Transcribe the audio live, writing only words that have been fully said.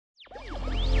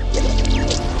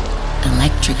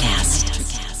Electrocast.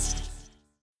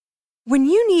 When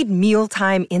you need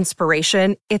mealtime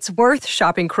inspiration, it's worth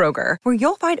shopping Kroger, where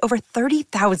you'll find over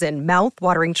 30,000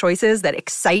 mouth-watering choices that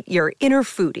excite your inner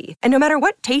foodie. And no matter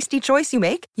what tasty choice you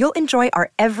make, you'll enjoy our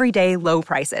everyday low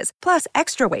prices, plus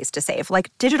extra ways to save,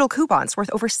 like digital coupons worth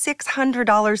over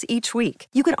 $600 each week.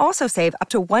 You can also save up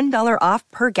to $1 off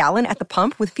per gallon at the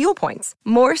pump with fuel points.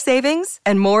 More savings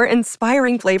and more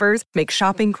inspiring flavors make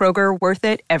shopping Kroger worth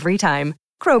it every time.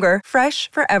 Kroger, fresh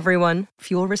for everyone.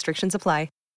 Fuel restrictions apply.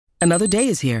 Another day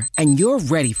is here, and you're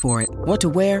ready for it. What to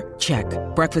wear? Check.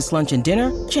 Breakfast, lunch, and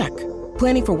dinner? Check.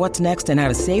 Planning for what's next and how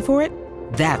to save for it?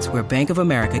 That's where Bank of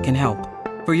America can help.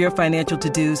 For your financial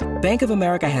to-dos, Bank of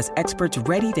America has experts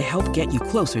ready to help get you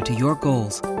closer to your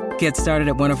goals. Get started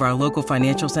at one of our local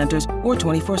financial centers or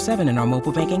 24/7 in our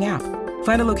mobile banking app.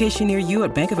 Find a location near you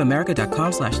at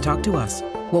bankofamerica.com/talktous.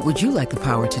 What would you like the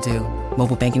power to do?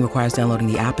 Mobile banking requires downloading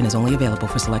the app and is only available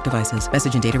for select devices.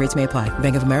 Message and data rates may apply.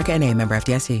 Bank of America N.A., member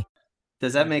FDIC.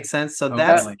 Does that make sense? So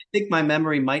that's, I think my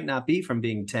memory might not be from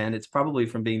being 10. It's probably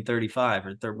from being 35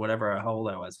 or whatever, how old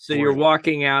I was. So you're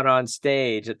walking out on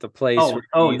stage at the place.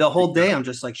 The whole day I'm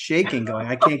just like shaking, going,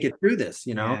 I can't get through this,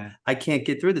 I can't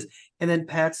get through this. And then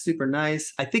Pat's super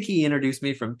nice. I think he introduced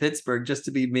me from Pittsburgh just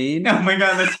to be mean. Oh my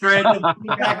God, that's great. For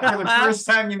the first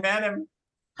time you met him.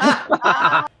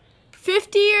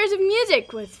 50 years of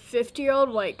music with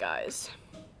 50-year-old white guys.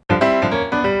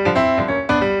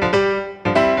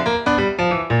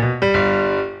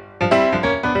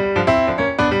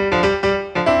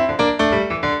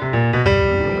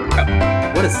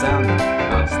 What a sound.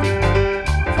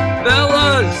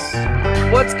 Fellas,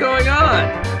 what's going on?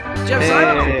 Jeff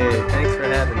Simons. Hey, thanks for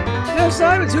having me. Jeff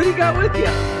Simons, who do you got with you?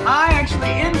 I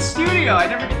actually, in studio, I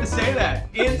never get to say that.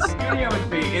 In studio with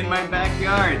me, in my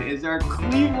backyard, is our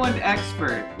Cleveland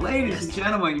expert. Ladies and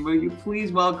gentlemen, will you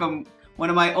please welcome one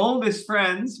of my oldest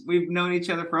friends. We've known each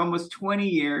other for almost 20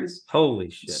 years. Holy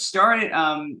shit. Started,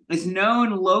 is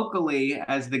known locally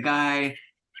as the guy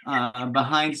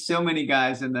behind so many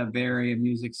guys in the Bay Area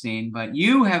music scene, but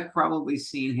you have probably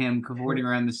seen him cavorting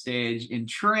around the stage in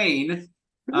Train,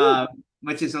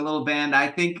 which is a little band. I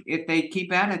think if they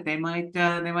keep at it, they might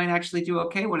actually do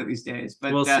okay one of these days.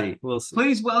 But we'll see.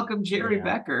 Please welcome Jerry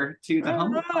Becker to the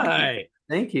Humble Podcast.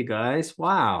 Thank you, guys.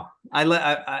 Wow, I'm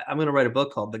going to write a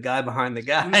book called "The Guy Behind the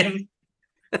Guy."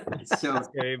 So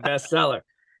a bestseller.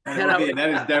 That is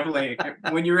definitely.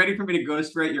 When you're ready for me to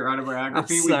ghostwrite your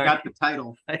autobiography, we've got the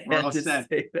title. We're all set.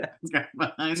 Guy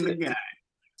Behind the Guy.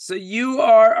 So you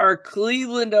are our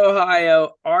Cleveland,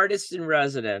 Ohio artist in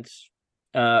residence.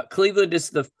 Cleveland is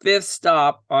the 5th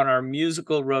stop on our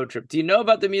musical road trip. Do you know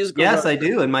about the musical? Yes, I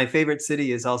do. And my favorite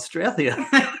city is Australia.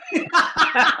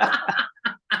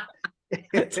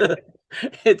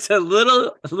 It's a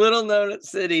little known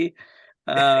city.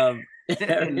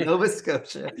 Nova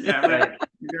Scotia. Yeah, right.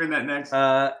 You're doing that next.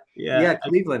 Yeah,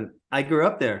 Cleveland. I grew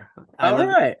up there. I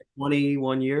lived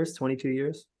 21 years, 22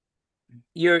 years.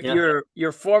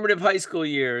 Your formative high school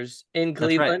years in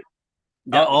Cleveland.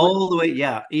 Yeah, all the way.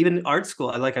 Yeah, even art school.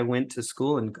 I went to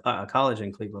school and college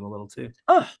in Cleveland a little too.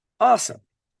 Oh, awesome!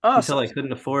 Until I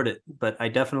couldn't afford it, but I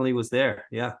definitely was there.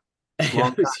 Yeah,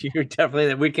 you're definitely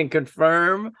there. We can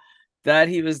confirm that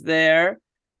he was there.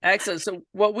 Excellent. So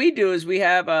what we do is we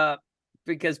have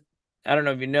because I don't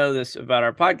know if you know this about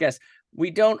our podcast, we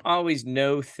don't always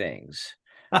know things.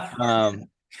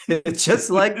 It's just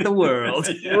like the world,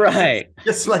 right?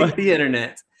 Just like the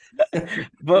internet.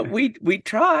 But we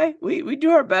try. We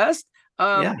do our best.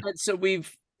 And so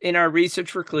we've in our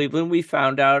research for Cleveland, we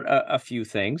found out a few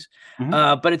things.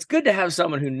 Mm-hmm. But it's good to have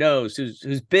someone who knows,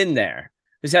 who's been there,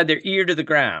 who's had their ear to the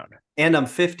ground. And I'm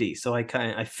 50, so I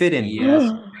fit in.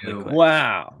 Yes.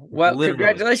 Wow. Well, literally.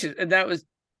 Congratulations. And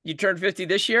you turned 50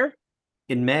 this year?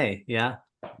 In May, yeah.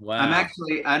 Wow.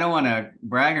 I don't want to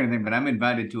brag or anything, but I'm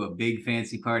invited to a big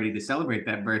fancy party to celebrate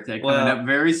that birthday coming up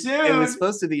very soon. It was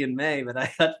supposed to be in May, but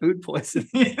I got food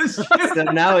poisoning. So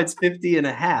now it's 50 and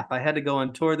a half. I had to go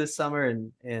on tour this summer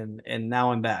and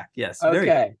now I'm back. Yes.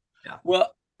 Okay. Yeah.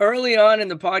 Well, early on in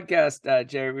the podcast,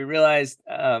 Jerry, we realized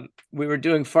we were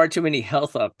doing far too many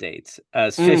health updates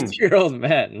as 50-year-old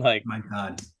men. Like, my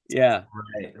God. Yeah.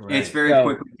 Right. It's very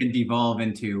quickly can devolve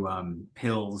into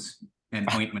pills and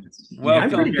ointments. Well,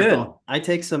 I'm pretty good. I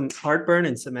take some heartburn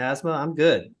and some asthma. I'm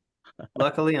good.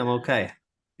 Luckily, I'm okay.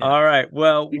 Yeah. All right.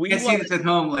 Well, we can't see this at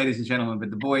home, ladies and gentlemen, but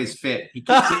the boy is fit. He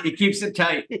keeps it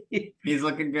tight. He's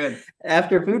looking good.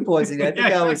 After food poisoning, I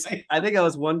think I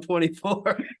was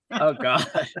 124. Oh God.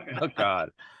 Oh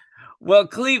God. Well,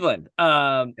 Cleveland,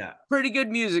 pretty good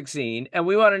music scene, and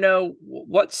we want to know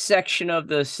what section of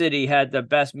the city had the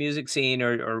best music scene,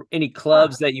 or any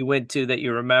clubs that you went to that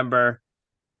you remember.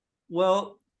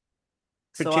 Well,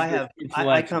 so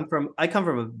I come from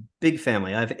a big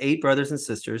family. I have 8 brothers and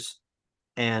sisters,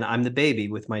 and I'm the baby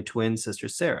with my twin sister,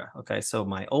 Sarah. Okay. So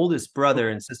my oldest brother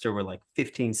and sister were like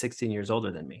 15, 16 years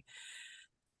older than me.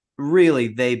 Really,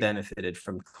 they benefited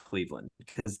from Cleveland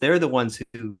because they're the ones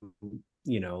who,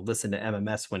 listened to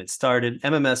MMS when it started.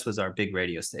 MMS was our big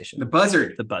radio station. The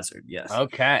Buzzard. Yes.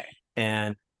 Okay.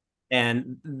 I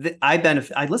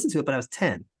listened to it, but I was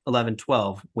 10, 11,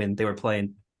 12 when they were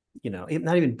playing, not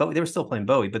even Bowie. They were still playing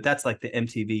Bowie, but that's like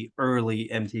the early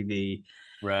MTV.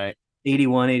 Right.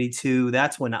 81, 82.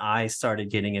 That's when I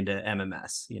started getting into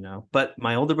MMS, But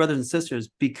my older brothers and sisters,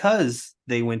 because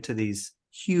they went to these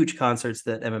huge concerts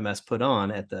that MMS put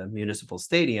on at the Municipal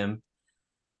Stadium,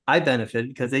 I benefited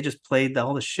because they just played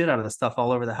all the shit out of the stuff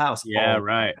all over the house. Yeah,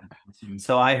 right.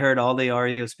 So I heard all the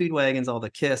REO Speedwagons, all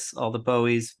the Kiss, all the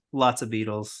Bowies, lots of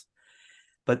Beatles.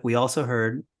 But we also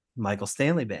heard Michael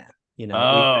Stanley Band.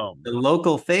 The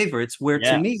local favorites, where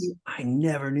to me, I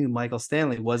never knew Michael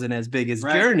Stanley wasn't as big as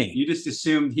Journey. You just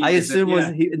assumed he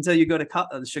until you go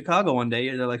to Chicago one day,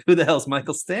 they're like, who the hell's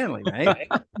Michael Stanley, right?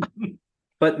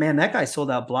 But man, that guy sold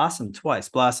out Blossom twice.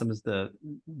 Blossom is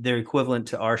their equivalent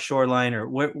to our Shoreline, or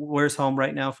where's home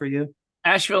right now for you?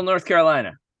 Asheville, North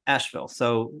Carolina. Asheville.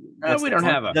 So we don't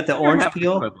have is that the orange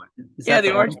peel?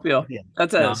 The orange peel. Yeah.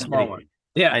 That's a small one.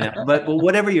 Yeah, I know. But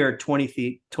whatever your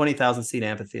 20,000 seat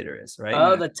amphitheater is, right?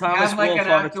 Oh, the Thomas Wolfe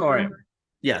Auditorium.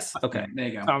 Yes. Okay. There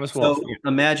you go. Thomas Wolfe. So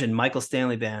imagine Michael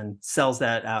Stanley Band sells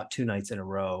that out 2 nights in a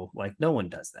row. Like no one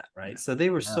does that, right? So they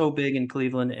were so big in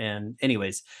Cleveland. And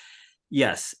anyways,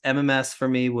 yes, MMS for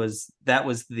me was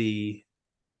the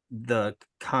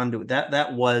conduit.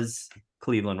 That was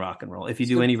Cleveland rock and roll. If you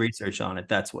do any research on it,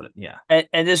 that's what And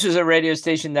this was a radio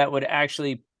station that would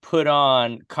actually put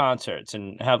on concerts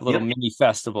and have little mini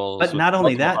festivals. But not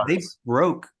only that, they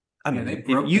broke. I mean,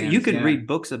 you could read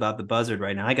books about the Buzzard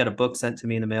right now. I got a book sent to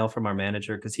me in the mail from our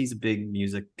manager because he's a big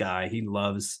music guy. He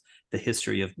loves the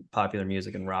history of popular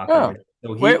music and rock. Oh.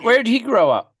 So where did he grow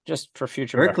up? Just for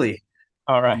future Berkeley. Reference.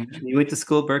 All right. He went to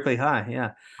school at Berkeley High.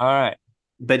 Yeah. All right.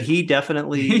 But he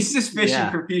definitely he's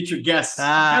suspicious for future guests.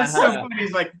 That's so funny.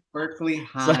 He's like Berkeley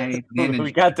High.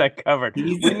 We got that covered.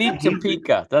 We need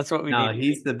Topeka. That's what we need.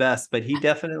 He's the best. But he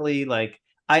definitely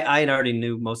I already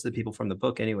knew most of the people from the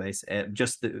book, anyways.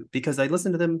 Because I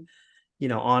listened to them,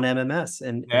 on MMS,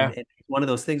 and one of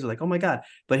those things was like, oh my god.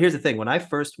 But here's the thing: when I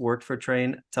first worked for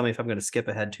Train, tell me if I'm going to skip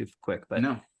ahead too quick. But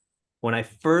no, when I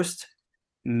first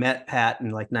met Pat in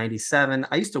like 97.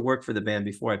 I used to work for the band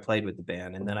before I played with the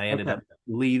band. And then I ended up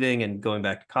leaving and going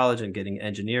back to college and getting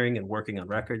engineering and working on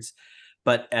records.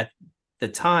 But at the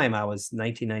time I was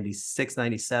 1996,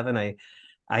 97,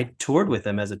 I toured with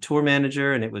them as a tour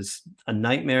manager, and it was a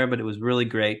nightmare, but it was really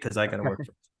great because I got to work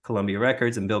for Columbia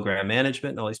Records and Bill Graham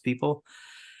Management and all these people.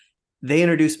 They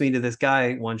introduced me to this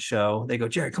guy one show. They go,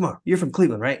 Jerry, come on, you're from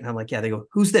Cleveland, right? And I'm like, yeah. They go,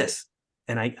 who's this?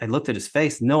 And I looked at his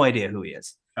face, no idea who he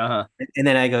is. And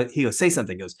then he goes, say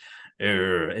something. He goes,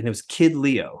 and it was Kid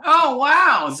Leo. Oh,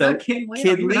 wow. So Kid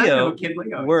Leo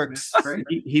works.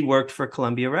 He worked for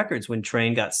Columbia Records when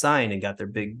Train got signed and got their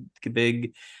big,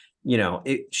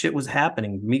 shit was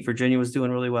happening. Meet Virginia was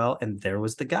doing really well. And there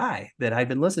was the guy that I'd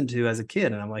been listening to as a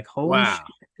kid. And I'm like, holy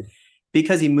shit.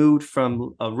 Because he moved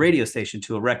from a radio station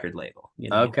to a record label.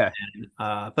 Okay.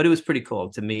 And, but it was pretty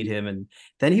cool to meet him. And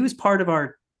then he was part of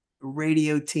our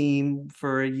radio team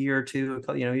for a year or two.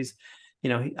 I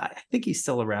think he's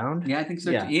still around. Yeah, I think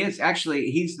so. Yeah. He is actually.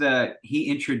 He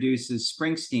introduces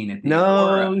Springsteen at the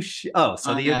Agora.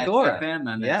 The Agora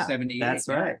FM 78. That's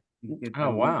right.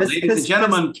 Oh wow, ladies and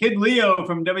gentlemen, Kid Leo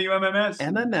from WMMS.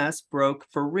 MMS broke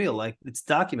for real, like it's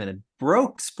documented.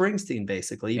 Broke Springsteen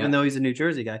basically, even though he's a New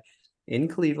Jersey guy in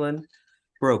Cleveland.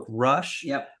 Broke Rush.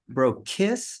 Yep. Broke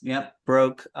Kiss. Yep.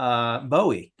 Broke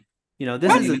Bowie.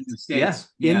 This is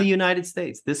in the United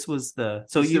States. This was the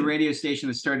radio station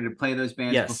that started to play those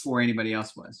bands before anybody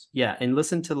else was. Yeah, and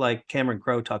listen to like Cameron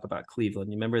Crowe talk about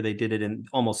Cleveland. You remember they did it in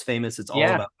Almost Famous. It's all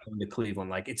about going to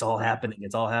Cleveland. Like it's all happening.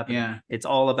 It's all happening. Yeah. It's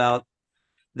all about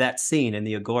that scene in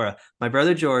the Agora. My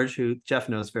brother George, who Jeff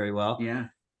knows very well. Yeah.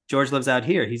 George lives out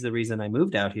here. He's the reason I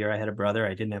moved out here. I had a brother.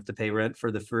 I didn't have to pay rent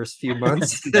for the first few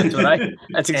months.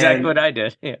 That's exactly what I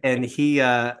did. Yeah. And he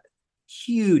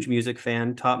huge music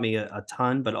fan, taught me a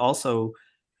ton, but also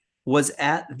was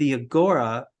at the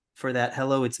Agora for that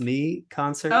Hello It's Me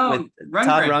concert with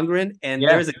Todd Rundgren. And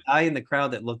there was a guy in the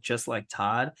crowd that looked just like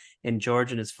Todd, and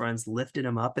George and his friends lifted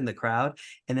him up in the crowd.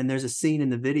 And then there's a scene in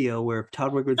the video where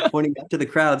Todd Rundgren's pointing up to the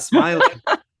crowd smiling.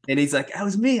 And he's like, that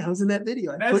was me. I was in that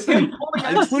video. I pushed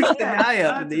the guy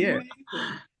up in the air.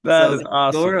 That is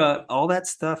awesome. Agora, all that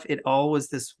stuff, it all was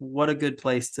this, what a good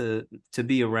place to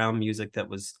be around music that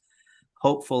was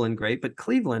hopeful and great. But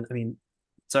Cleveland, I mean,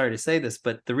 sorry to say this,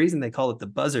 but the reason they call it the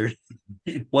Buzzard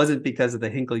wasn't because of the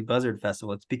Hinckley Buzzard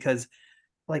Festival. It's because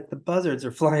like the buzzards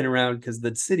are flying around because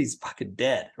the city's fucking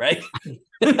dead, right?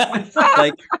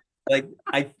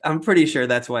 I'm pretty sure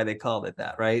that's why they called it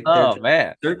that, right? Oh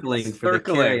man, circling for the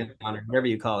carry on or whatever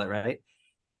you call it, right?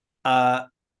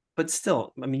 But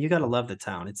still, I mean, you got to love the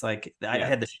town. It's like I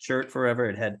had the shirt forever.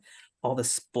 It had all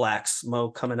this black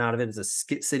smoke coming out of it. It's a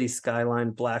city skyline,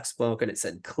 black smoke, and it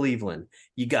said Cleveland.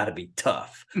 You got to be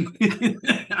tough.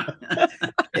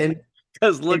 And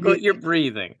because look what you're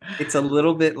breathing. It's a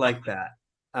little bit like that.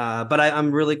 But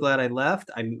I'm really glad I left.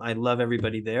 I love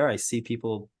everybody there. I see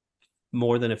people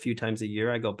more than a few times a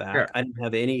year. I go back. Sure. I didn't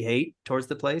have any hate towards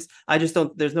the place. I just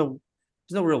don't. There's no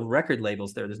real record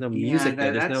labels there. There's no music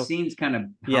there. That seems kind of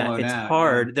it's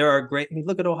hard. Yeah. There are great. I mean,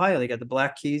 look at Ohio. They got the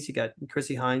Black Keys. You got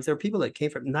Chrissy Hines. There are people that came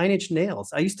from Nine Inch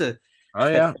Nails. I used to. Oh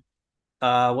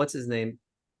yeah. What's his name?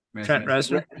 Trent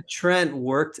Reznor. Trent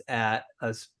worked at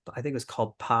I think it was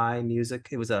called Pi Music.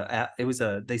 It was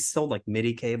they sold like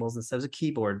MIDI cables and stuff. It was a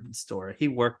keyboard store. He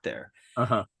worked there.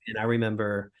 And I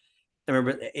remember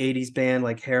the 80s band,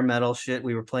 like hair metal shit.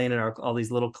 We were playing in all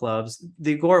these little clubs.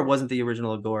 The Agora wasn't the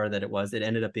original Agora that it was. It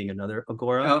ended up being another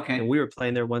Agora. Oh, okay. And we were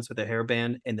playing there once with a hair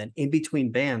band. And then in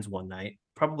between bands one night,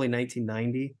 probably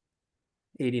 1990,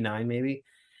 89 maybe,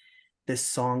 this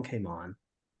song came on,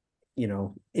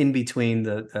 in between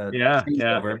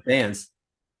the bands.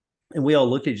 And we all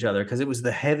looked at each other because it was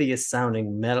the heaviest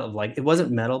sounding metal. Like it wasn't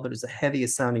metal, but it was the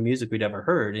heaviest sounding music we'd ever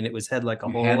heard. And it was Head Like a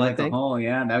Hole, I think.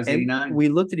 Yeah, that was 89. We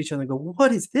looked at each other and go,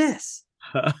 "What is this?"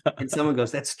 And someone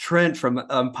goes, "That's Trent from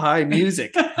Pi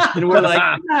Music." And we're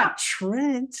like, "Not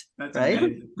Trent." That's right?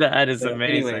 Amazing. That is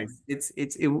amazing. Anyways,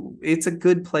 it's a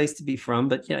good place to be from,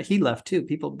 but he left too.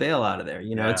 People bail out of there.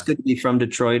 It's good to be from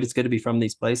Detroit. It's good to be from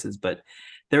these places, but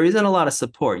there isn't a lot of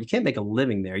support. You can't make a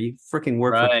living there. You freaking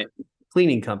work for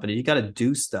cleaning company. You got to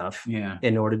do stuff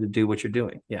in order to do what you're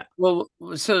doing. Yeah. Well,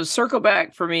 so circle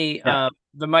back for me.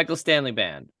 The Michael Stanley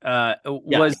Band.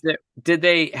 Did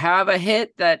they have a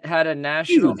hit that had a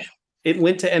national? It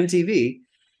went to MTV.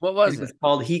 What was it? It's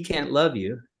called "He Can't Love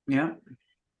You." Yeah.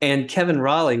 And Kevin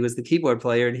Raleigh was the keyboard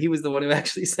player, and he was the one who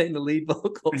actually sang the lead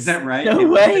vocals. Is that right? No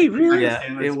way, really?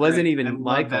 Yeah, it wasn't even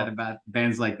Michael. That about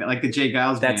bands like that, like the Jay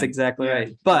Giles band. That's exactly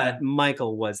right. But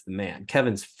Michael was the man.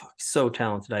 Kevin's so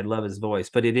talented. I love his voice.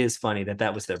 But it is funny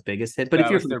that was their biggest hit. But if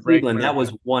you're from Cleveland, that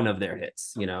was one of their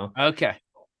hits. Okay.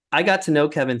 I got to know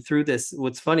Kevin through this.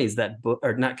 What's funny is that book,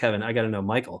 or not Kevin. I got to know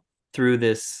Michael through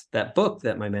that book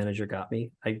that my manager got me.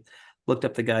 I looked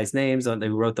up the guy's names on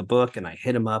who wrote the book, and I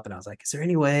hit him up and I was like, "Is there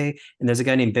any way?" And there's a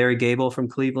guy named Barry Gable from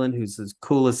Cleveland who's the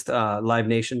coolest Live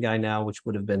Nation guy now, which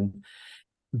would have been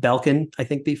Belkin, I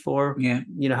think, before. Yeah.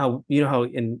 You know how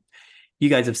in you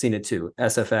guys have seen it too.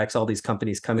 SFX, all these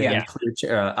companies come in,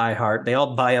 iHeart, they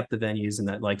all buy up the venues and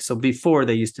that, like, so before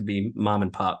they used to be mom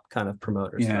and pop kind of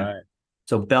promoters. Yeah. Right?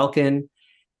 So Belkin,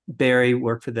 Barry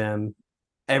worked for them.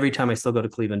 Every time I still go to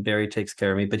Cleveland, Barry takes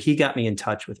care of me, but he got me in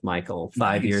touch with Michael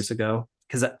 5 years ago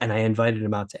and I invited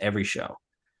him out to every show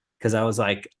because I was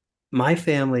like, my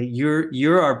family,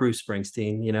 you're our Bruce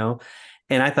Springsteen,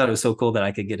 and I thought it was so cool that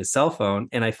I could get a cell phone,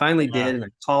 and I finally did, and I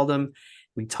called him,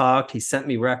 we talked, he sent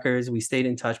me records, we stayed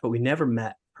in touch, but we never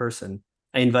met in person.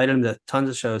 I invited him to tons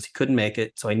of shows, he couldn't make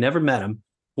it, so I never met him.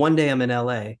 One day I'm in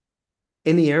LA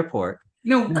in the airport.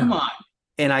 No, come on.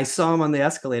 And I saw him on the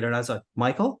escalator and I was like,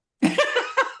 "Michael?"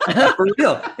 For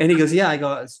real. And he goes, "Yeah." I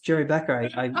go, "It's Jerry Becker."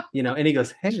 And he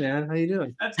goes, "Hey man, how you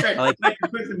doing?" That's great. Like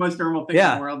the most normal thing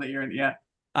in the world that you're in. Yeah.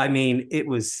 I mean, it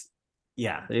was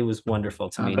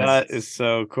wonderful to me. That is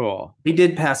so cool. He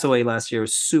did pass away last year. It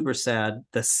was super sad.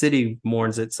 The city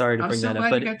mourns it. Sorry to bring that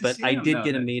up, but I did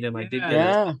get to meet him. I did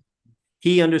get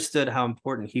he understood how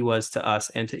important he was to us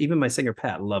and to even my singer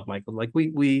Pat. Love Michael. Like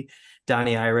we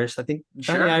Donnie Irish. I think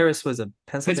Donnie Irish was a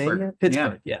Pennsylvania,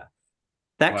 Pittsburgh. Yeah.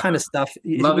 That kind of stuff.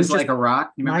 Love is like a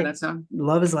rock. You remember that song?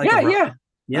 Love is like a rock.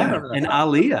 Yeah. And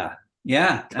Aaliyah.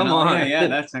 Yeah. Come on. Yeah,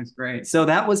 that sounds great. So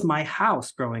that was my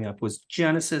house growing up, was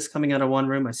Genesis coming out of one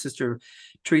room, my sister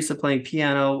Teresa playing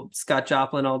piano, Scott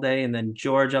Joplin all day, and then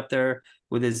George up there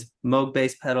with his Moog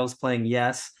bass pedals playing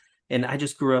Yes. And I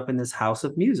just grew up in this house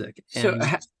of music. So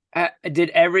did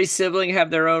every sibling have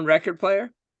their own record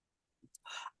player?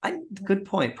 Good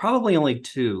point. Probably only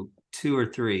two or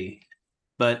three.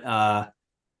 But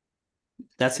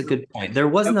that's a good point. There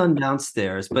was none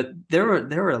downstairs, but there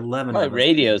were 11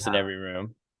 radios in every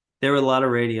room. There were a lot of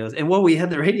radios, and we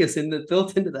had the radios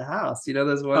built into the house. You know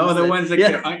those ones. Oh, the ones that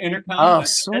get intercom. Oh,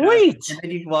 sweet! And then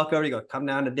you walk over, you go, "Come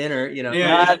down to dinner." You know,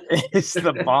 Yeah. That is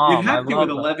the bomb. You have to with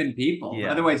that. 11 people.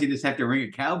 Yeah. Otherwise, you just have to ring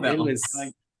a cowbell. It was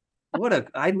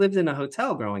I lived in a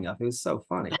hotel growing up. It was so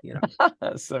funny, you know.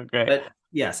 That's so great. But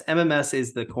yes, MMS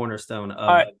is the cornerstone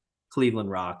of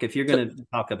Cleveland rock. If you're going to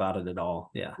talk about it at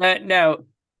all, yeah. Now,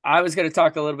 I was going to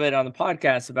talk a little bit on the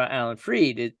podcast about Alan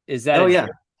Freed. Is that? Oh yeah.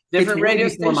 Different radio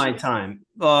before station? my time.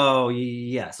 Oh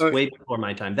yes, way before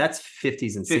my time. That's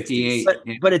 50s and 58.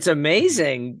 60s. But it's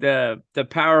amazing the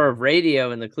power of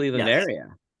radio in the Cleveland area.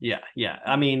 Yeah.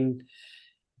 I mean,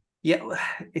 yeah,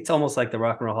 it's almost like the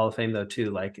Rock and Roll Hall of Fame though too.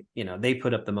 Like, you know, they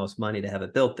put up the most money to have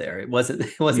it built there. It wasn't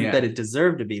that it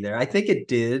deserved to be there. I think it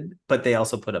did, but they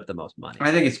also put up the most money.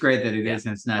 I think it's great that it is,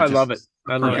 and it's not. I love it.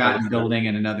 I love forgotten building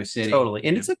in another city. Totally,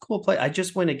 and it's a cool place. I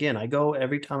just went again. I go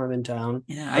every time I'm in town.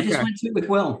 Yeah, I just went to with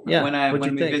Will. Yeah,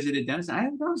 when we visited Dennis.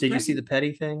 Did you see the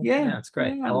Petty thing? Yeah, it's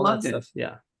great. Yeah, I loved it. Stuff.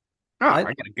 Yeah, I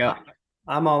gotta go.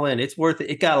 I'm all in. It's worth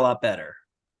it. It got a lot better.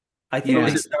 I think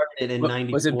they started it in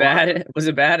 '94. Was it bad? Was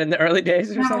it bad in the early days?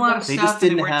 Or something? A lot of they stuff. just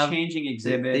didn't have changing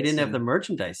exhibits. They didn't have the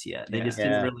merchandise yet. They just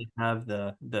didn't really have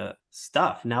the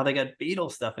stuff. Now they got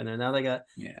Beatles stuff in there. Now they got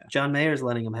John Mayer's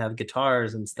letting them have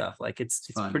guitars and stuff. Like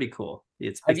it's pretty cool.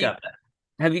 It got better.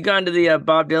 Have you gone to the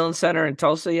Bob Dylan Center in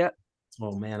Tulsa yet?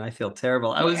 Oh man, I feel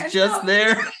terrible. I was just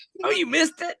there. Oh, you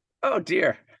missed it. Oh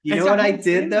dear. You know what I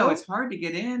did though? It's hard to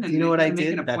get in. And you know what I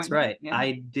did? That's right. Yeah.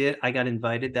 I got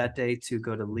invited that day to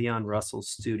go to Leon Russell's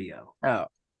studio. Oh,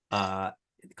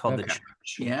 called The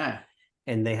Church. Yeah.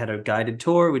 And they had a guided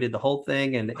tour. We did the whole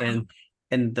thing,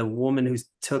 and the woman who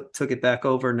took it back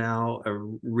over now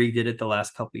redid it the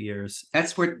last couple of years.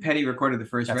 That's where Petty recorded the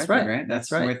first record, right?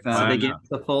 That's right. With, so they gave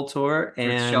the full tour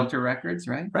and Shelter Records,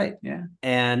 right? Right. Yeah.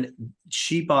 And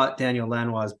she bought Daniel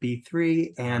Lanois'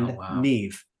 B3 and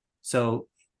Neve. So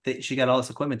she got all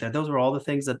this equipment there. Those were all the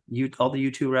things that all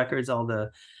the U2 records, all the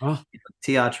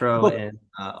Teatro and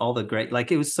all the great,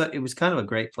 like it was kind of a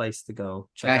great place to go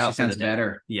check out. Sounds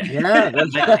better. Yeah.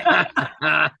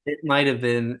 It might have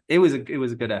been, it was a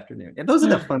good afternoon. And those are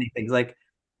the funny things. Like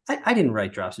I didn't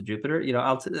write Drops of Jupiter, you know,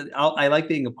 I like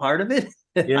being a part of it.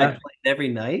 Yeah. I play it every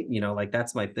night, you know, like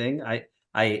that's my thing.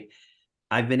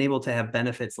 I've been able to have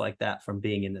benefits like that from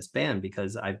being in this band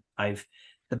because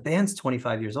the band's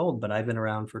 25 years old, but I've been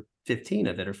around for 15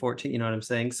 of it or 14. You know what I'm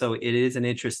saying? So it is an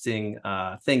interesting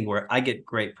thing where I get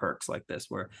great perks like this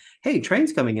where, hey,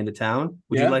 Train's coming into town.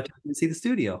 Would you like to see the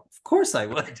studio? Of course I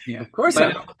would. Yeah, of course.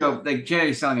 So like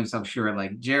Jerry's selling himself short.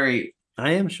 Like Jerry.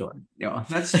 I am short. You know,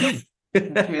 that's true.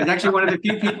 It's actually one of the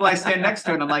few people I stand next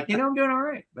to and I'm like, you know, I'm doing all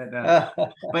right. But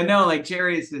no, like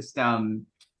Jerry is just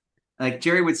like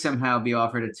Jerry would somehow be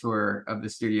offered a tour of the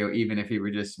studio, even if he were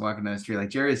just walking down the street.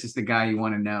 Like Jerry is just the guy you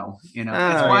want to know, you know.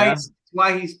 That's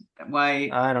why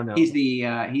I don't know.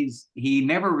 He's he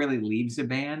never really leaves a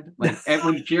band. Like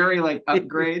when Jerry like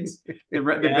upgrades, the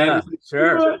band is like,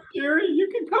 sure, Jerry, you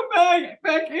can come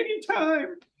back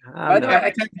anytime. I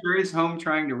think Jerry's home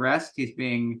trying to rest. He's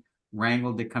being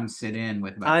wrangled to come sit in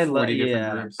with about 40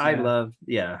 different groups. I love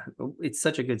it's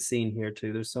such a good scene here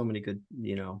too. There's so many good,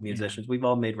 you know, musicians. We've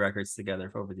all made records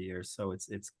together over the years, so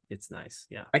it's nice.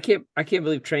 Yeah. I can't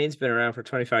believe Train's been around for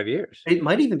 25 years. It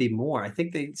might even be more. I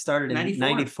think they started in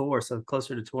 94, so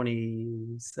closer to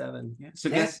 27. Yeah. So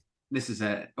guess this is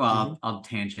I'll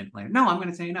tangent later. No, I'm going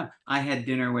to say no. I had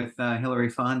dinner with Hillary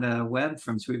Fonda Webb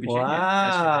from Sweet Virginia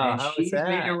yesterday. She's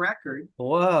made a record.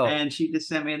 Whoa! And she just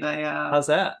sent me the. How's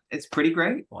that? It's pretty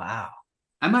great. Wow!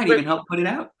 I might even help put it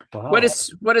out. Wow. What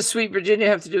does Sweet Virginia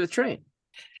have to do with Train?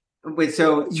 Wait,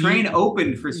 so Train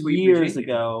opened for Sweet years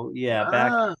Virginia. ago. Yeah,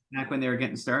 back when they were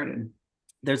getting started.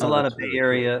 There's a lot of Bay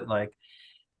Area like.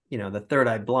 You know, the Third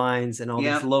Eye Blinds and all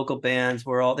these local bands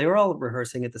they were all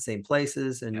rehearsing at the same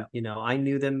places. And, you know, I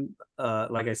knew them,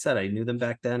 like I said, I knew them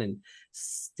back then. And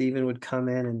Steven would come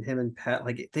in and him and Pat,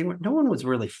 like no one was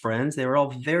really friends. They were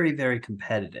all very, very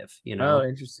competitive, you know? Oh,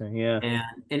 interesting. Yeah.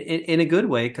 And in a good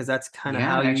way, because that's kind of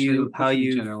how you,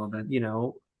 you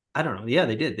know, I don't know. Yeah,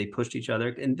 they did. They pushed each other.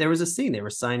 And there was a scene, they were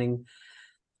signing.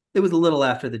 It was a little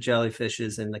after the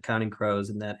Jellyfishes and the Counting Crows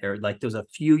in that era. Like there was a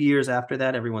few years after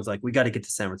that, everyone's like, we got to get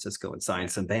to San Francisco and sign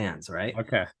some bands, right?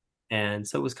 Okay. And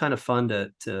so it was kind of fun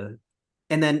to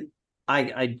and then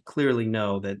I clearly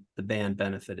know that the band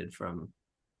benefited from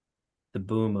the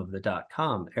boom of the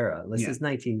 .com era. This is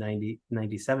 1990,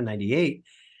 97, 98.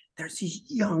 There's these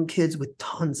young kids with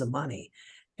tons of money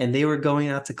and they were going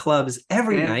out to clubs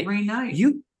every night.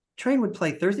 Train would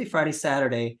play Thursday, Friday,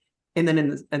 Saturday. And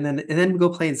then go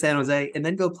play in San Jose, and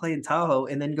then go play in Tahoe,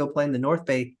 and then go play in the North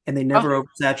Bay, and they never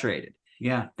oversaturated.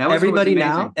 Yeah, that was everybody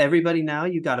now,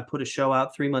 you got to put a show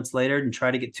out 3 months later and try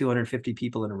to get 250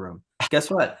 people in a room. Guess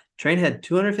what? Train had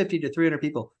 250 to 300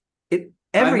 people.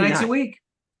 Every nights night. a week.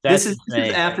 This is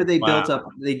after they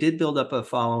did build up a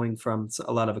following from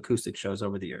a lot of acoustic shows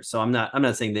over the years. So I'm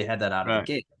not saying they had that out of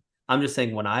the gate. I'm just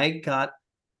saying when I got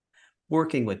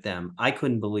working with them, I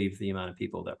couldn't believe the amount of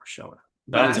people that were showing up.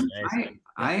 That's amazing.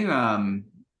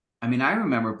 I mean, I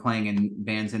remember playing in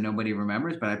bands that nobody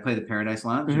remembers, but I played the Paradise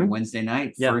Lounge on Wednesday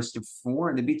night, 1st of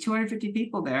 4. There'd be 250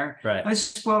 people there. Right. I was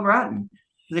spoiled rotten.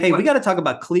 Hey, we got to talk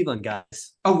about Cleveland,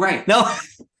 guys. Oh, right. No,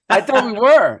 I thought we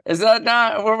were. Is that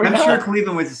not? I'm sure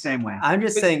Cleveland was the same way. I'm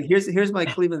just saying. Here's my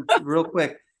Cleveland real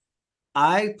quick.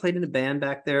 I played in a band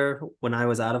back there when I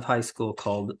was out of high school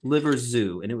called Liver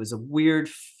Zoo, and it was a weird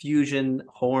fusion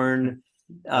horn.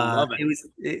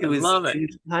 It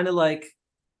was kind of like.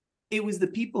 It was the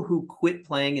people who quit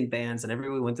playing in bands and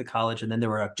everybody went to college, and then there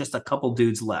were just a couple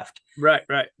dudes left. Right.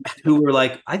 Who were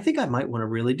like, I think I might want to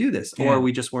really do this. Yeah. Or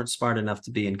we just weren't smart enough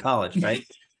to be in college, right?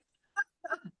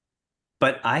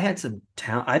 But I had some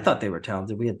talent. I thought they were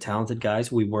talented. We had talented guys.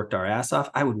 We worked our ass off.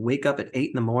 I would wake up at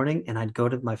 8 a.m. and I'd go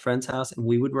to my friend's house and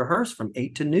we would rehearse from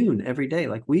 8 to noon every day.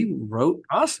 Like we wrote.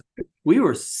 Awesome. We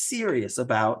were serious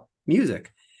about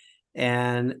music.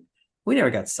 And we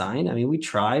never got signed. I mean, we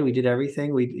tried, we did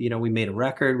everything. We made a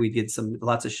record, we did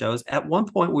lots of shows. At one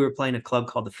point we were playing a club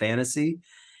called the Fantasy.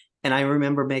 And I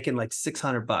remember making like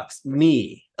 $600.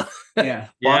 Me. Yeah.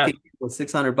 Walking with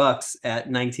 $600 at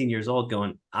 19 years old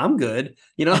going, I'm good.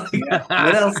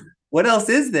 What else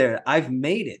is there? I've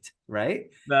made it. Right.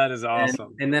 That is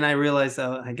awesome. And then I realized,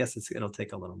 I guess it'll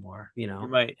take a little more, You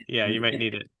might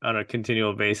need it on a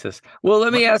continual basis. Well,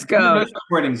 let me ask. Most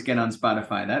recordings get on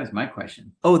Spotify. That is my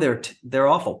question. Oh, they're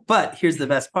awful. But here's the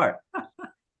best part.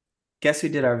 Guess who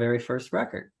did our very first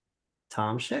record?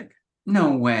 Tom Schick.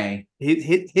 No way.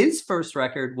 His first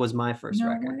record was my first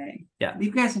record. Way. Yeah.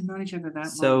 You guys have known each other that long.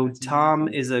 So Tom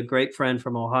is a great friend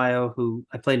from Ohio who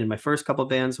I played in my first couple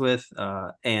bands with.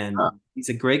 And he's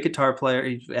a great guitar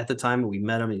player. At the time we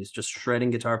met him, he was just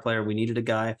shredding guitar player. We needed a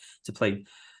guy to play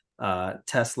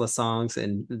Tesla songs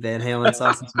and Van Halen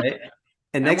songs. Right?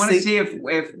 And I want to see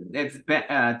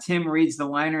if Tim reads the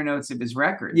liner notes of his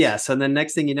records. Yeah. So the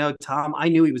next thing you know, Tom, I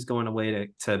knew he was going away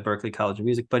to Berklee College of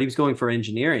Music, but he was going for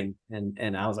engineering.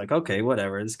 And I was like, okay,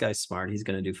 whatever. This guy's smart. He's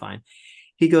going to do fine.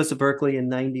 He goes to Berklee in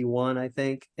 91, I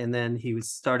think. And then he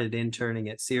started interning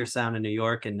at Sears Sound in New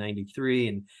York in 93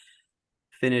 and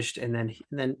finished. And then,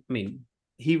 I mean,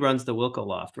 he runs the Wilco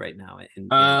Loft right now.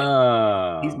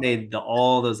 And he's made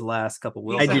all those last couple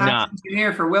Wilco. I do not.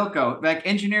 Engineer for Wilco, like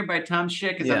engineered by Tom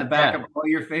Schick, is on the back of all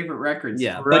your favorite records.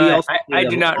 Yeah, right. But he also I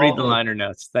do not read the liner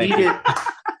notes. Thank you.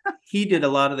 He did a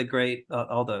lot of the great,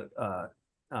 all the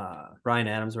Ryan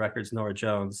Adams records, Norah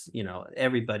Jones,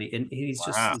 everybody, and he's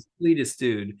just the sweetest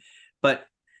dude. But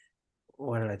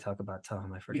what did I talk about,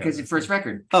 Tom? I forgot. Because your first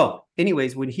record. Oh,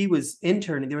 anyways, when he was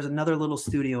interning, there was another little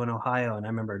studio in Ohio, and I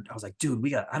remember I was like,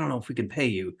 dude, I don't know if we can pay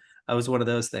you. I was one of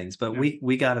those things, but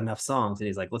we got enough songs, and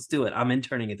he's like, let's do it. I'm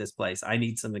interning at this place. I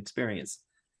need some experience.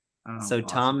 So awesome.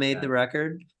 Tom made the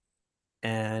record,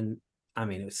 and I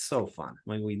mean, it was so fun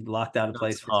when we locked out a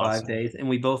place for 5 days, and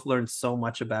we both learned so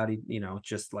much about it.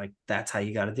 Just like that's how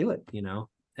you got to do it.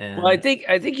 And well, I think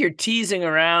you're teasing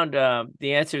around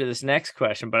the answer to this next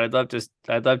question, but I'd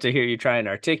love to hear you try and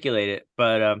articulate it.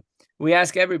 But we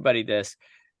ask everybody this: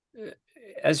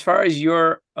 as far as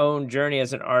your own journey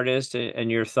as an artist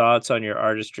and your thoughts on your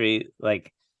artistry,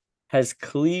 like, has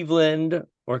Cleveland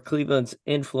or Cleveland's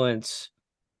influence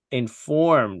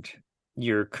informed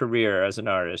your career as an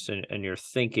artist and your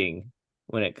thinking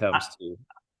when it comes to?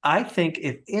 I think,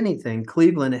 if anything,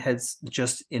 Cleveland has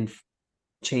just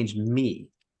changed me.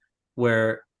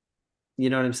 Where, you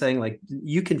know what I'm saying? Like,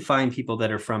 you can find people that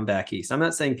are from back east. I'm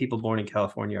not saying people born in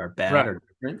California are bad or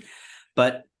different,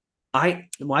 but I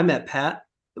met Pat.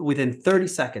 Within 30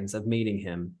 seconds of meeting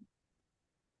him,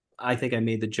 I think I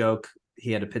made the joke.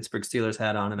 He had a Pittsburgh Steelers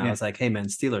hat on, and I was like, "Hey, man,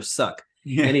 Steelers suck."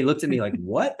 Yeah. And he looked at me like,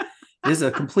 "What?" This is a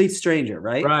complete stranger,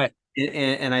 right? Right.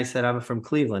 And I said, "I'm from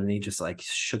Cleveland," and he just like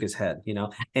shook his head,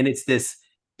 And it's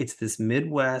this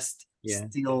Midwest. Yeah.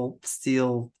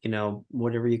 Steel,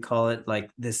 whatever you call it, like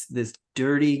this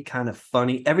dirty kind of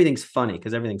funny. Everything's funny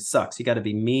because everything sucks. You got to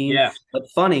be mean, but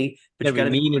funny. But you got to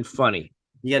be mean and funny.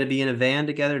 You got to be in a van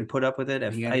together and put up with it.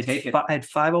 I had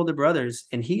 5 older brothers,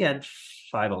 and he had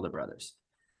 5 older brothers.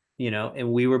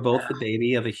 And we were both the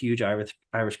baby of a huge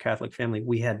Irish Catholic family.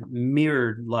 We had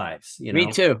mirrored lives.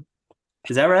 Me too.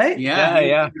 Is that right?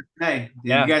 Yeah. Hey, do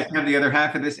you guys have the other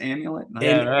half of this amulet?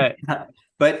 Yeah, right.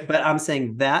 But I'm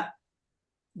saying that.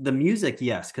 The music,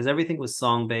 yes, because everything was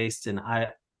song based, and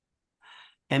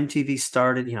MTV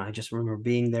started, I just remember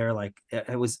being there, like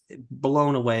I was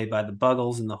blown away by the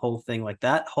Buggles and the whole thing. Like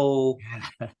that whole,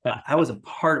 I was a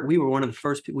part. We were one of the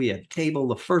first people. We had cable,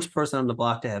 the first person on the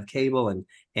block to have cable, and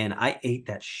I ate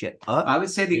that shit up. I would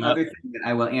say the other thing that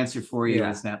I will answer for you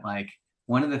is that, like,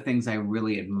 one of the things I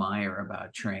really admire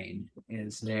about Train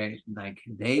is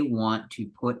they want to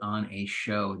put on a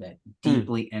show that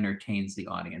deeply entertains the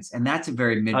audience, and that's a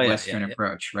very Midwestern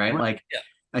approach, right? Like.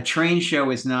 A Train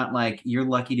show is not like, you're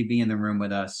lucky to be in the room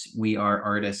with us. We are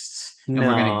artists and we're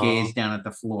going to gaze down at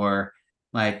the floor.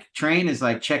 Like Train is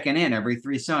like checking in every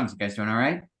 3 songs. You guys doing all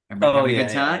right? Everybody having a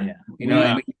good time?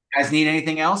 You guys need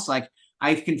anything else? Like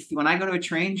when I go to a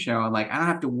Train show, like I don't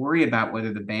have to worry about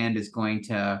whether the band is going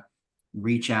to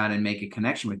reach out and make a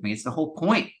connection with me. It's the whole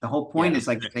point. The whole point is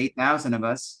like, there's 8,000 of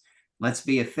us. Let's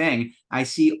be a thing. I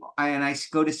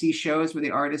go to see shows where the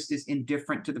artist is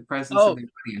indifferent to the presence of the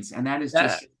audience, and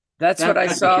that's what I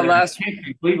saw last week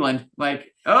in Cleveland.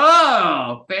 Like,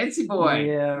 oh, fancy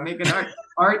boy, making art.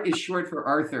 Art is short for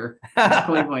Arthur.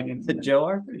 Cleveland, the Joe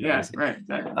Arthur. Yeah,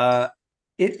 right.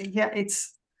 Exactly.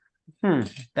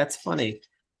 That's funny.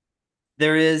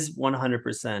 There is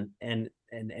 100% and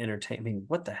entertaining.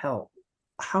 What the hell?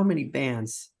 How many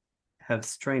bands have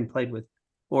Train played with,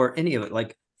 or any of it?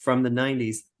 Like. From the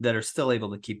 90s that are still able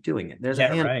to keep doing it. There's a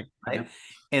handful, right? Yeah.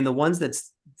 And the ones that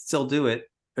still do it,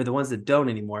 or the ones that don't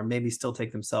anymore, maybe still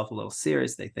take themselves a little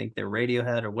serious. They think they're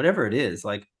Radiohead or whatever it is.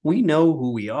 Like, we know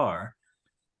who we are,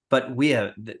 but we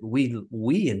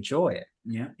enjoy it.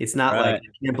 Yeah. It's not like, I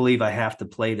can't believe I have to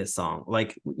play this song.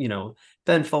 Like,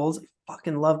 Ben Folds, I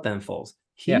fucking love Ben Folds.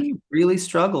 He really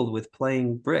struggled with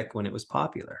playing Brick when it was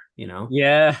popular,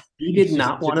 Yeah. He did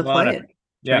not want to play it.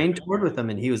 Train toured with him,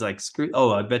 and he was like, "Screw!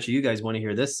 Oh, I bet you guys want to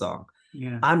hear this song.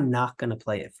 Yeah, I'm not going to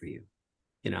play it for you."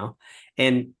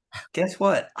 And guess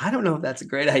what? I don't know if that's a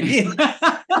great idea,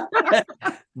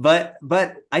 but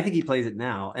I think he plays it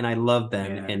now, and I love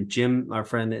Ben and Jim, our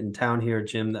friend in town here,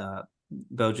 Jim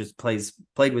Boges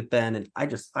played with Ben, and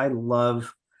I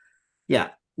love. Yeah,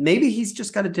 maybe he's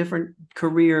just got a different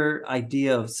career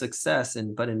idea of success,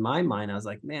 but in my mind, I was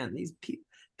like, man, these people.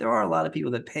 There are a lot of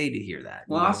people that pay to hear that.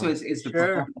 Well, also, is the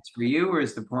performance for you, or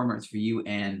is the performance for you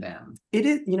and them? It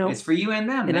is, it's for you and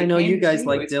them. And I know you guys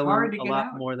like Dylan a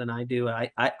lot more than I do. I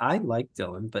like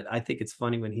Dylan, but I think it's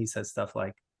funny when he says stuff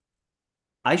like,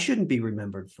 I shouldn't be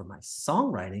remembered for my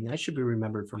songwriting. I should be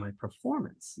remembered for my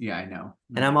performance. Yeah, I know.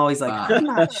 And I'm always like, I'm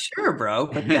not sure, bro,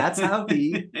 but that's how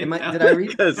did I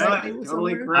read this?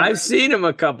 Totally I've seen him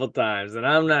a couple times, and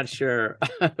I'm not sure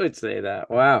I would say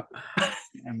that. Wow.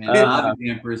 I mean, the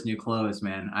Emperor's New Clothes,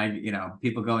 man.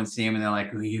 People go and see him, and they're like,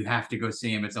 oh, you have to go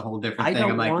see him. It's a whole different thing.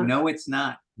 I'm like, no, it's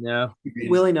not. No.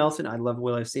 Willie Nelson, I love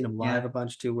Willie. I've seen him live a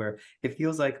bunch too, where it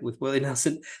feels like with Willie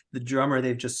Nelson, the drummer,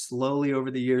 they've just slowly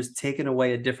over the years taken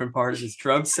away a different part of his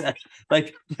drum set.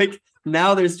 Like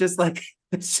now there's just like,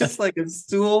 it's just like a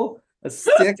stool, a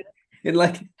stick, and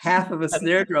like half of a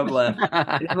snare drum left.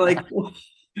 And I'm like,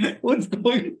 what's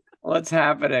happening?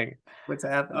 What's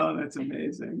happening? Oh, that's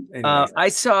amazing. I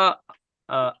saw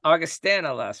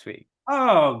Augustana last week.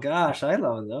 Oh gosh, I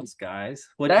love those guys.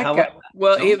 He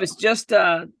was just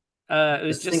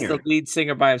the lead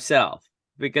singer by himself,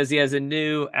 because he has a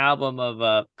new album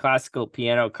of classical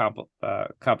piano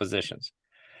compositions,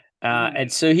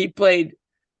 and so he played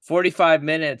 45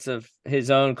 minutes of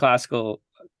his own classical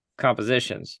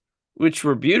compositions, which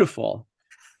were beautiful.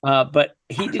 But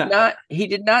he did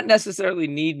not necessarily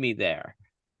need me there.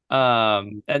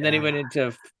 And then he went into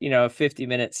a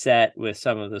 50-minute set with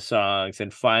some of the songs,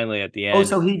 and finally at the end. Oh,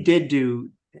 so he did do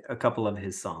a couple of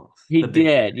his songs. He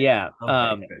did, yeah.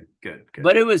 Okay, good.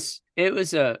 But it was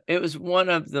one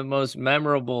of the most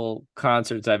memorable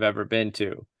concerts I've ever been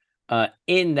to.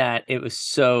 In that it was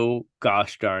so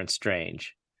gosh darn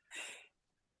strange.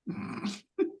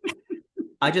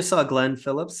 I just saw Glenn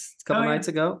Phillips a couple nights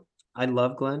ago. I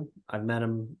love Glenn. I've met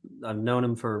him. I've known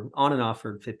him for on and off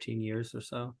for 15 years or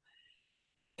so.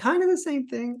 Kind of the same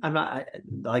thing. I'm not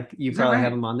like you probably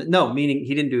have him on. No, meaning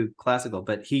he didn't do classical,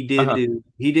 but he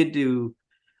did do.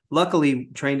 Luckily,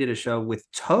 Train did a show with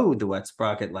Toad the Wet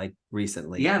Sprocket like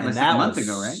recently. Yeah, and that a month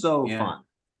ago, right? So fun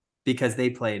because they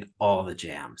played all the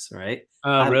jams, right?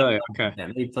 Oh, really? Okay.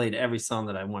 They played every song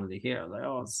that I wanted to hear. I was like,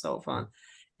 oh, it's so fun.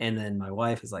 And then my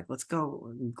wife is like, let's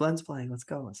go. Glenn's playing. Let's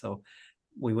go. And so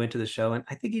we went to the show, and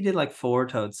I think he did like 4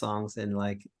 Toad songs in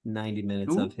like 90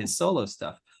 minutes of his solo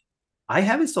stuff. I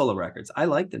have his solo records. I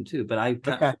like them too, but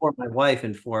for my wife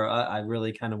and I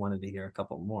really kind of wanted to hear a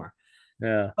couple more.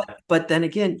 Yeah. But then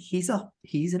again, he's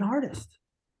an artist.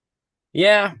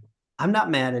 Yeah. I'm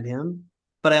not mad at him,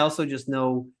 but I also just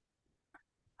know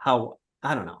how,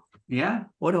 I don't know. Yeah.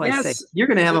 What do I say? You're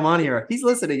going to have him on here. He's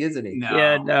listening, isn't he? No.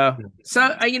 Yeah, no.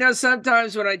 So,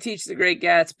 sometimes when I teach The Great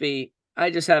Gatsby, I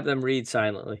just have them read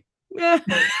silently. Yeah.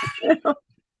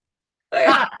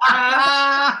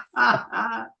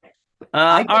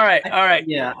 All right.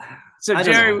 Yeah. So,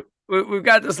 Jerry, we've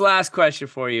got this last question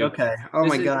for you. Okay. Oh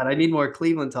my God, I need more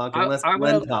Cleveland talk and less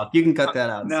Glenn talk. You can cut that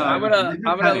out. No, I'm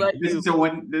gonna let you. This is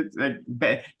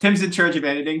Tim's in charge of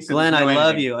editing. So Glenn, I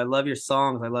love you. I love your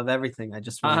songs. I love everything. I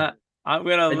just want. I'm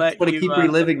gonna let you. You keep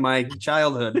reliving my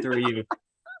childhood through you.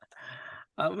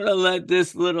 I'm gonna let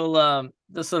this little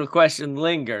question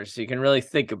linger, so you can really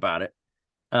think about it.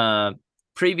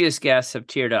 Previous guests have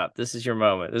teared up. This is your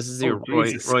moment. This is your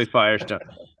Roy Firestone.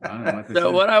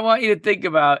 What I want you to think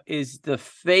about is the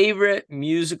favorite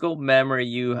musical memory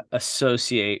you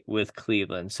associate with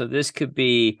Cleveland. So this could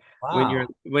be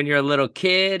when you're a little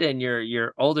kid and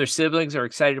your older siblings are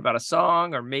excited about a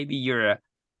song, or maybe you're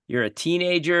a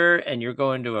teenager and you're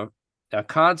going to a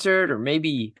concert, or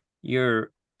maybe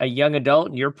you're a young adult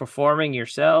and you're performing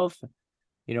yourself.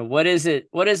 What is it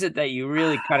that you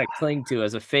really kind of cling to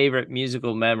as a favorite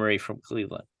musical memory from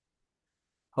Cleveland?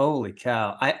 Holy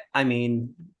cow. I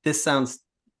mean, this sounds,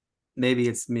 maybe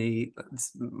it's me.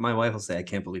 My wife will say, I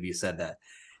can't believe you said that.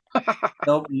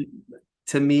 So,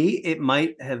 to me, it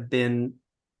might have been,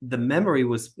 the memory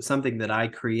was something that I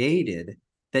created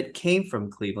that came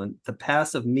from Cleveland. The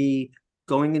past of me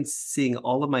going and seeing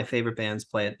all of my favorite bands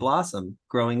play at Blossom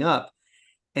growing up,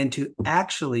 and to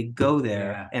actually go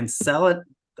there and sell it.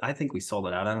 I think we sold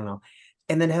it out. I don't know.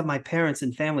 And then have my parents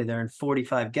and family there and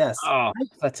 45 guests. Oh,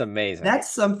 that's amazing.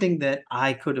 That's something that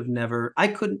I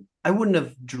wouldn't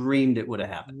have dreamed it would have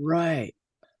happened. Right.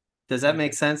 Does that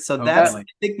make sense? So I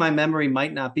think my memory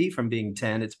might not be from being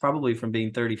 10. It's probably from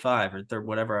being 35 or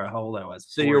whatever, how old I was.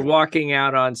 So 40. You're walking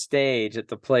out on stage at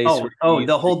the place.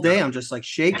 The whole day I'm just like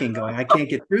shaking, going, I can't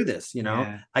get through this.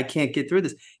 I can't get through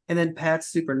this. And then Pat's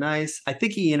super nice. I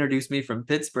think he introduced me from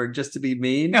Pittsburgh just to be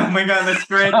mean. Oh my God, that's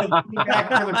great. Back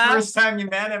to the first time you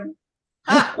met him.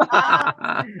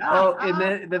 And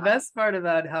then the best part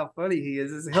about how funny he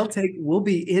is we'll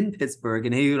be in Pittsburgh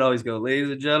and he would always go,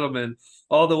 ladies and gentlemen,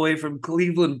 all the way from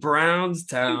Cleveland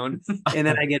Brownstown, and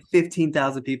then I get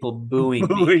 15,000 people booing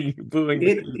me.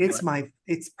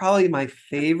 It's probably my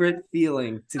favorite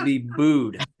feeling to be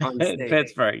booed on stage.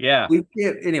 Pittsburgh,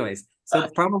 anyways, so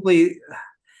probably,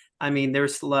 I mean,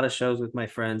 there's a lot of shows with my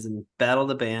friends and Battle of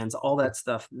the Bands, all that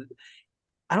stuff.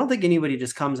 I don't think anybody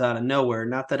just comes out of nowhere.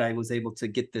 Not that I was able to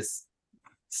get this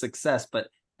success, but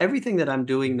everything that I'm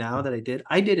doing now that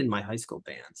I did in my high school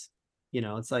bands.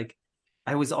 It's like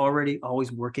I was already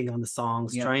always working on the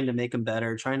songs, trying to make them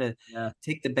better, trying to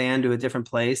take the band to a different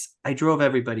place. I drove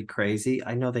everybody crazy.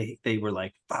 I know they were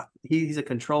like, he's a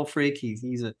control freak.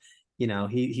 He's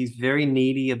very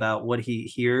needy about what he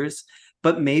hears,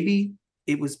 but maybe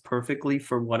it was perfectly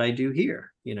for what I do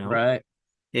here. Right.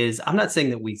 I'm not saying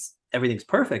that everything's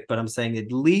perfect, but I'm saying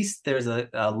at least there's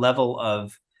a level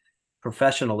of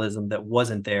professionalism that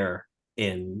wasn't there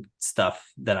in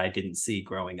stuff that I didn't see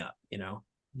growing up,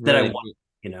 that I want,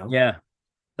 Yeah.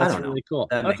 That's really cool.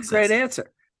 That's a great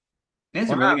answer. That's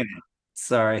a really good answer.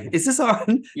 Sorry. Is this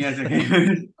on? Yes.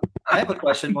 Okay. I have a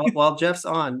question while Jeff's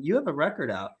on. You have a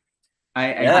record out.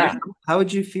 How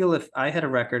would you feel if I had a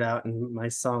record out and my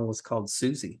song was called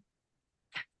Susie?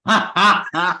 I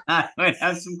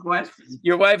have some questions.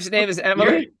 Your wife's name is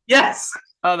Emily? Yes.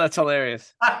 Oh, that's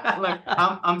hilarious. Look,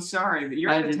 I'm sorry, but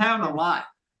you're out of town a lot.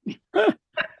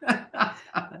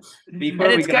 Before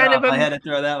we got off, I had to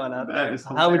throw that one out there.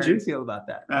 How would you feel about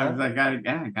that? I was like,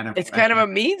 it's kind of a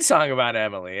mean song about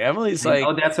Emily. Emily's like,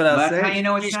 oh, that's what I was saying. How you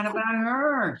know it's not about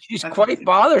her? She's quite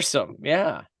bothersome.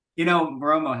 Yeah.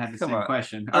 Romo had the same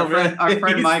question. Our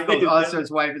friend Michael, also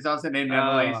his wife, is also named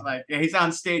Emily. He's like, he's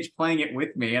on stage playing it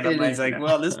with me, and I'm like,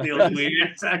 well, this feels weird.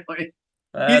 Exactly.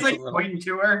 He's like pointing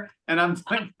to her, and I'm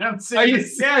saying, are you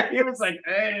serious? He was like,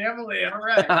 hey, Emily, all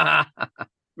right.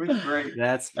 It was great.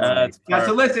 That's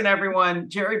so listen, everyone.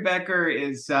 Jerry Becker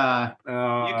is. You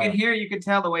can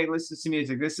tell the way he listens to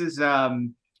music. This is.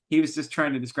 He was just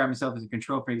trying to describe himself as a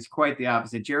control freak. He's quite the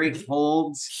opposite. Jerry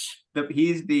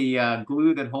he's the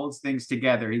glue that holds things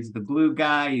together. He's the glue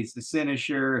guy. He's the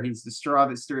cynosure. He's the straw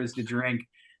that stirs the drink.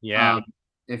 Yeah.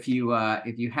 If you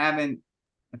haven't,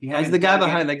 he's the guy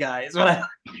behind the guy. Is what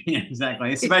yeah,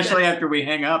 exactly. Especially after we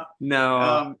hang up.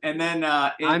 No. And then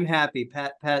I'm happy.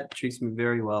 Pat treats me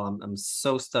very well. I'm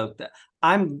so stoked that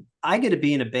I get to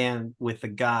be in a band with a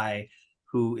guy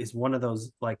who is one of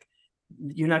those, like,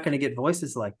 you're not going to get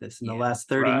voices like this in the last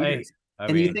 30 years.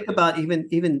 You think about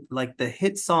even like the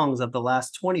hit songs of the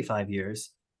last 25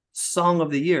 years, song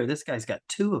of the year. This guy's got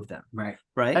 2 of them. Right.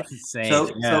 That's insane. So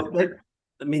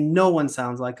I mean, no one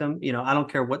sounds like him. You know, I don't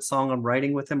care what song I'm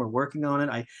writing with him or working on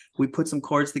it. We put some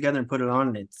chords together and put it on,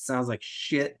 and it sounds like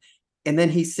shit. And then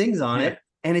he sings on it,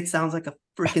 and it sounds like a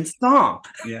freaking song.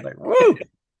 Yeah. Like, woo.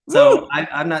 So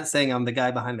I'm not saying I'm the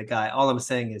guy behind the guy. All I'm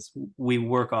saying is we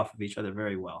work off of each other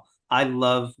very well. I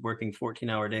love working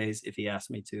 14-hour days if he asks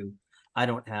me to. I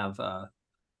don't have a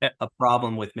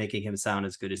problem with making him sound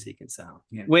as good as he can sound.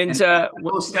 Yeah. When's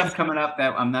cool stuff coming up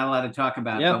that I'm not allowed to talk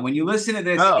about. Yeah. But when you listen to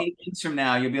this 8 months from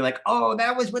now, you'll be like, "Oh,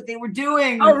 that was what they were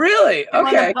doing." Oh, really?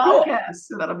 Okay, cool.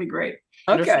 So that'll be great.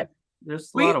 Okay,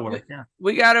 there's a lot of work. Yeah,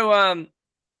 we got to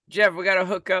Jeff, we got to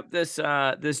hook up this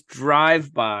this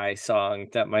drive-by song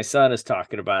that my son is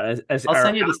talking about. As I'll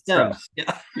send you the stems.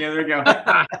 Yeah, there we go.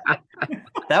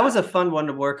 That was a fun one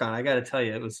to work on. I got to tell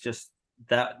you, it was just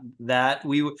that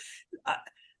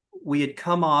we had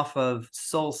come off of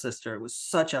Soul Sister. It was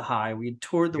such a high. We had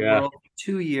toured the world for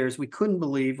 2 years. We couldn't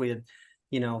believe we had,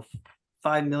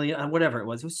 5 million, whatever it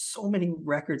was. It was so many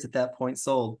records at that point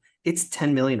sold. It's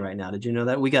 10 million right now. Did you know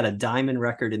that? We got a diamond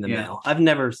record in the mail. I've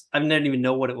never even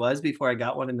know what it was before I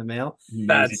got one in the mail.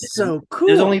 That's so cool.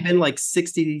 There's only been like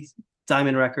 60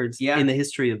 diamond records in the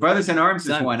history of Brothers in Arms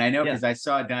is one. I know Yeah. because I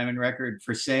saw a diamond record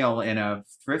for sale in a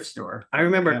thrift store. I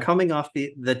remember coming off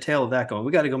the tail of that going,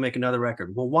 we got to go make another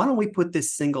record. Well, why don't we put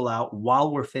this single out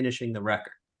while we're finishing the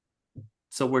record?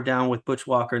 So we're down with Butch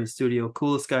Walker in the studio,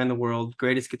 coolest guy in the world,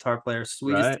 greatest guitar player,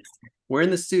 sweetest. Right. We're in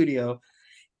the studio.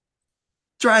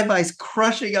 Drive-by's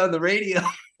crushing on the radio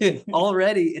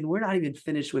already, and we're not even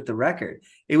finished with the record.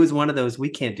 It was one of those, we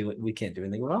can't do it. We can't do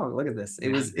anything wrong. Look at this.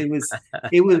 It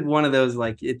was one of those,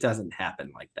 like, it doesn't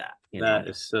happen like that. That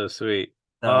is so sweet.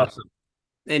 So, awesome.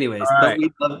 Anyways,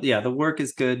 we love, the work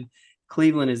is good.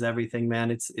 Cleveland is everything,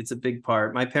 man. It's a big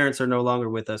part. My parents are no longer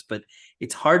with us, but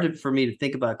it's hard for me to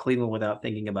think about Cleveland without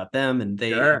thinking about them. And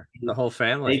the whole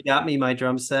family. They got me my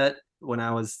drum set when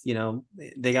I was,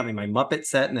 they got me my Muppet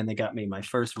set, and then they got me my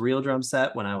first real drum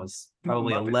set when I was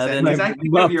probably 11. I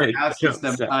think of your house as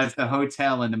the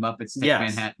hotel in the Muppets in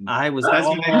Manhattan. I was. That's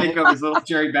what I think of as little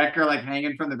Jerry Becker, like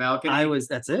hanging from the balcony.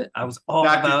 That's it. I was all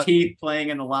Dr. about Teeth playing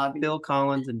in the lobby. Bill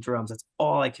Collins and drums. That's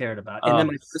all I cared about. And then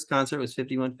my first concert was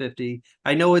 5150.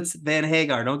 I know it's Van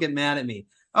Hagar. Don't get mad at me.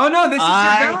 Oh no, this is your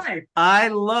guy. I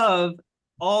love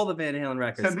all the Van Halen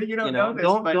records. So you don't know this,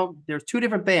 don't. There's 2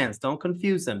 different bands. Don't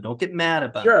confuse them. Don't get mad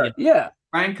about it. Yeah.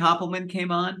 Brian Koppelman came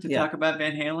on to talk about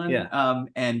Van Halen. Yeah.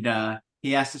 And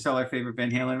he asked us all our favorite Van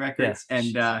Halen records. Yeah.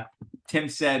 And Tim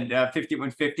said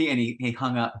 5150, and he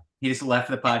hung up. He just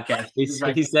left the podcast. He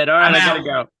said, "All right, I gotta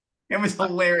go." It was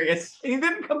hilarious. He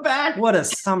didn't come back. What a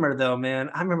summer, though,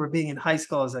 man. I remember being in high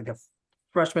school as like a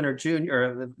freshman or junior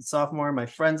or sophomore. My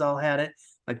friends all had it.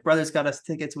 My brothers got us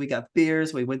tickets. We got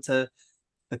beers. We went to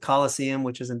the Coliseum,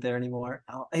 which isn't there anymore.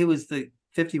 It was the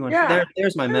 51. Yeah,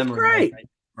 there's my memory. Great.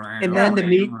 Right? And then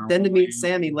to meet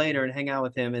Sammy later and hang out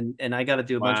with him, and I got to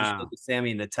do a bunch of shit with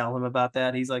Sammy and to tell him about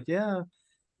that. He's like, yeah,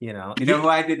 You know who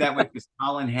I did that with was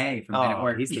Colin Hay from Men at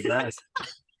Work. He's the best.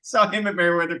 Saw him at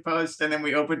Meriwether Post, and then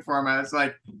we opened for him. I was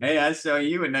like, "Hey, I saw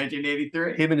you in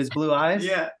 1983." Him and his blue eyes.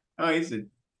 Yeah. Oh, he's a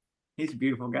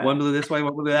beautiful guy. One blew this way,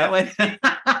 one blew that way.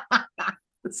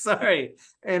 Sorry.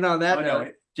 And on that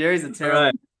note, Jerry's a terrible.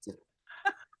 Right.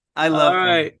 I love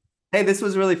him. Hey, this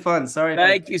was really fun. Sorry.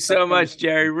 Thank you so much,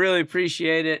 Jerry. Really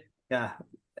appreciate it. Yeah.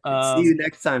 See you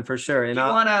next time for sure. And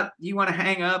you wanna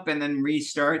hang up and then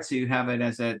restart so you have it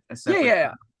as a separate.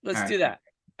 Yeah. Let's do that.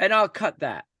 And I'll cut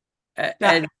that.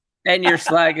 And you're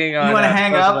slagging on. You want to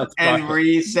hang up and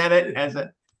reset it as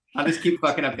a? I'll just keep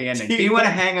fucking up the ending. Do you want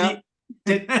to hang up?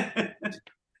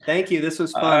 Thank you. This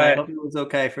was fun. I hope it was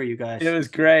okay for you guys. It was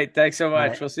great. Thanks so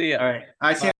much. We'll see you. All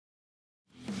right. See you.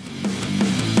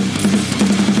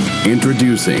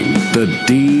 Introducing the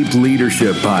Deep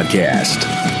Leadership Podcast.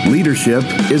 Leadership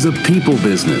is a people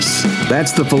business.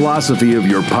 That's the philosophy of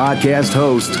your podcast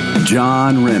host,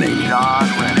 John Rennie.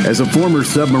 As a former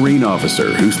submarine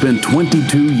officer who spent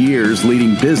 22 years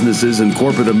leading businesses in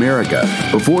corporate America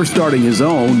before starting his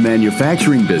own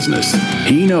manufacturing business,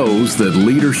 he knows that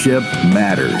leadership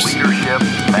matters.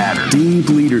 Deep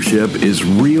Leadership is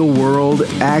real-world,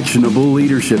 actionable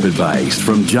leadership advice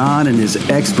from John and his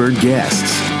expert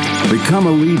guests. Become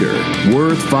a leader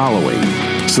worth following.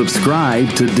 Subscribe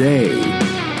today.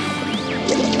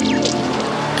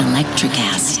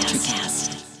 Electricast.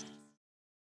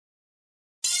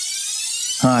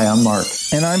 Hi, I'm Mark.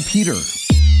 And I'm Peter.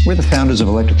 We're the founders of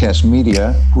Electricast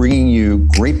Media, bringing you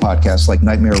great podcasts like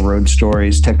Nightmare Road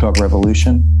Stories, Tech Talk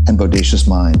Revolution, and Bodacious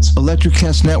Minds.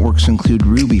 Electricast networks include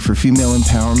Ruby for female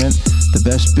empowerment, the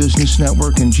Best Business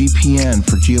Network, and GPN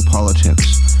for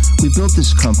geopolitics. We built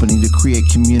this company to create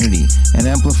community and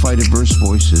amplify diverse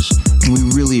voices, and we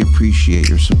really appreciate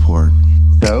your support.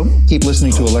 So keep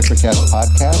listening to Electricast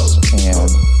podcasts and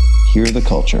hear the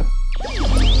culture.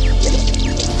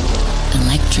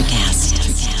 Electricast.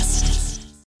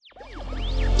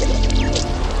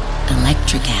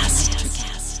 Electricast.